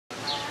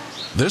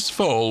This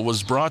foal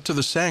was brought to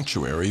the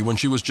sanctuary when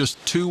she was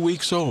just 2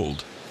 weeks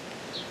old.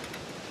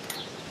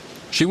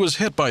 She was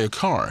hit by a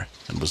car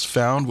and was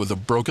found with a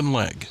broken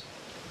leg.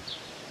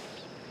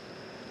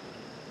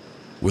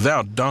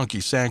 Without Donkey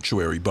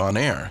Sanctuary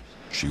Bonaire,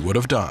 she would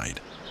have died.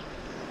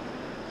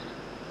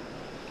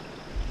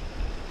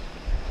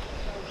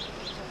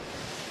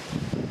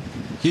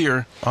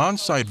 Here,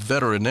 on-site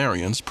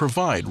veterinarians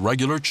provide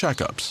regular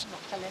checkups.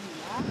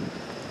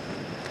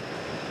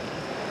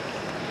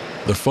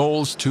 The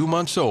foal's 2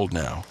 months old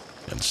now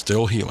and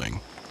still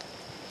healing.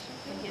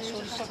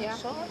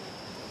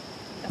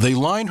 They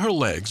line her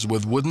legs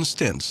with wooden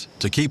stints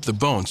to keep the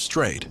bones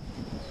straight.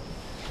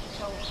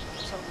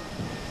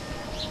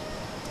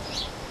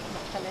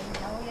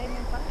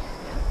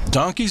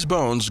 Donkey's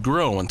bones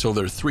grow until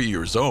they're 3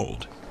 years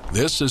old.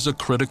 This is a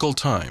critical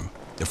time.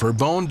 If her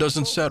bone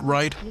doesn't set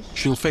right,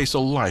 she'll face a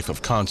life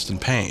of constant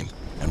pain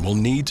and will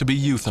need to be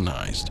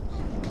euthanized.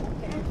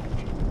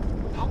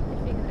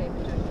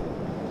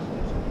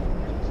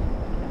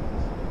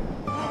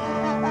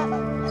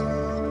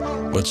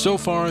 But so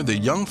far, the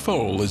young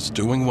foal is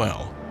doing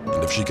well,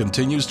 and if she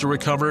continues to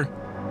recover,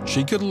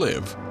 she could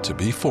live to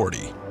be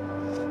 40.